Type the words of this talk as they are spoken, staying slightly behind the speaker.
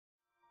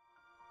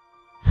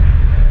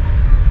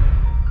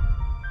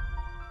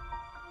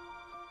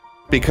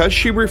Because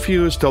she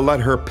refused to let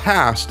her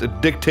past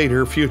dictate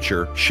her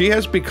future, she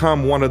has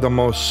become one of the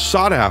most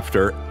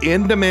sought-after,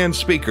 in-demand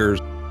speakers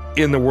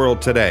in the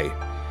world today,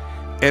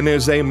 and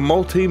is a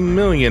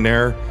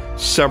multi-millionaire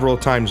several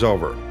times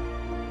over.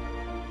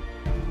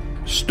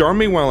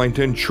 Stormy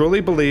Wellington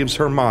truly believes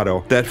her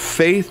motto that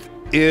faith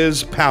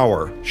is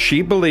power.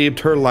 She believed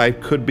her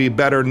life could be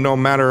better no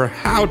matter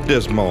how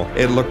dismal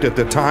it looked at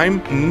the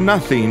time.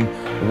 Nothing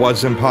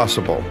was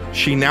impossible.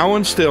 She now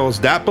instills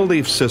that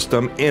belief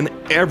system in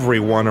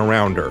everyone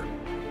around her.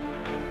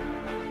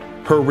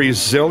 Her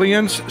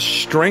resilience,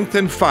 strength,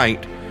 and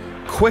fight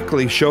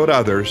quickly showed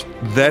others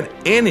that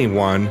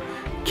anyone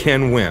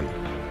can win.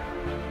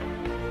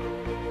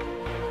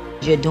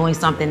 You're doing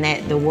something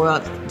that the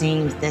world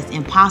deems that's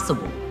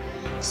impossible.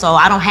 So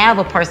I don't have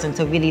a person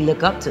to really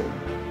look up to.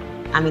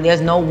 I mean,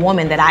 there's no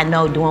woman that I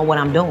know doing what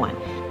I'm doing.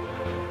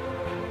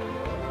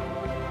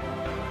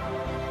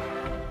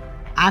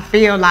 I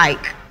feel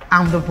like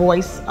I'm the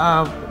voice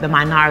of the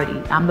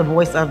minority. I'm the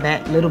voice of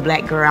that little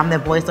black girl. I'm the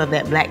voice of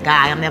that black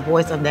guy. I'm the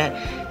voice of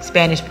that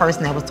Spanish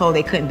person that was told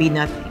they couldn't be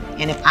nothing.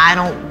 And if I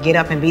don't get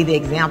up and be the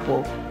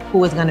example,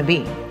 who is gonna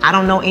be? I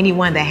don't know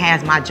anyone that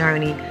has my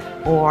journey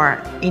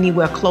or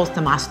anywhere close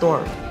to my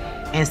story.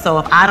 And so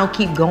if I don't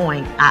keep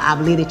going, I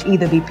believe that you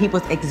either be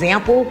people's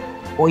example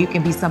or you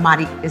can be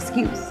somebody's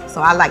excuse.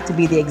 So I like to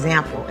be the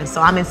example. And so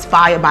I'm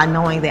inspired by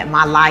knowing that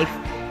my life,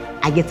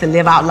 I get to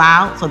live out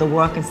loud so the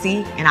world can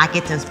see, and I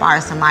get to inspire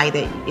somebody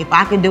that if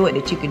I can do it,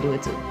 that you can do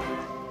it too.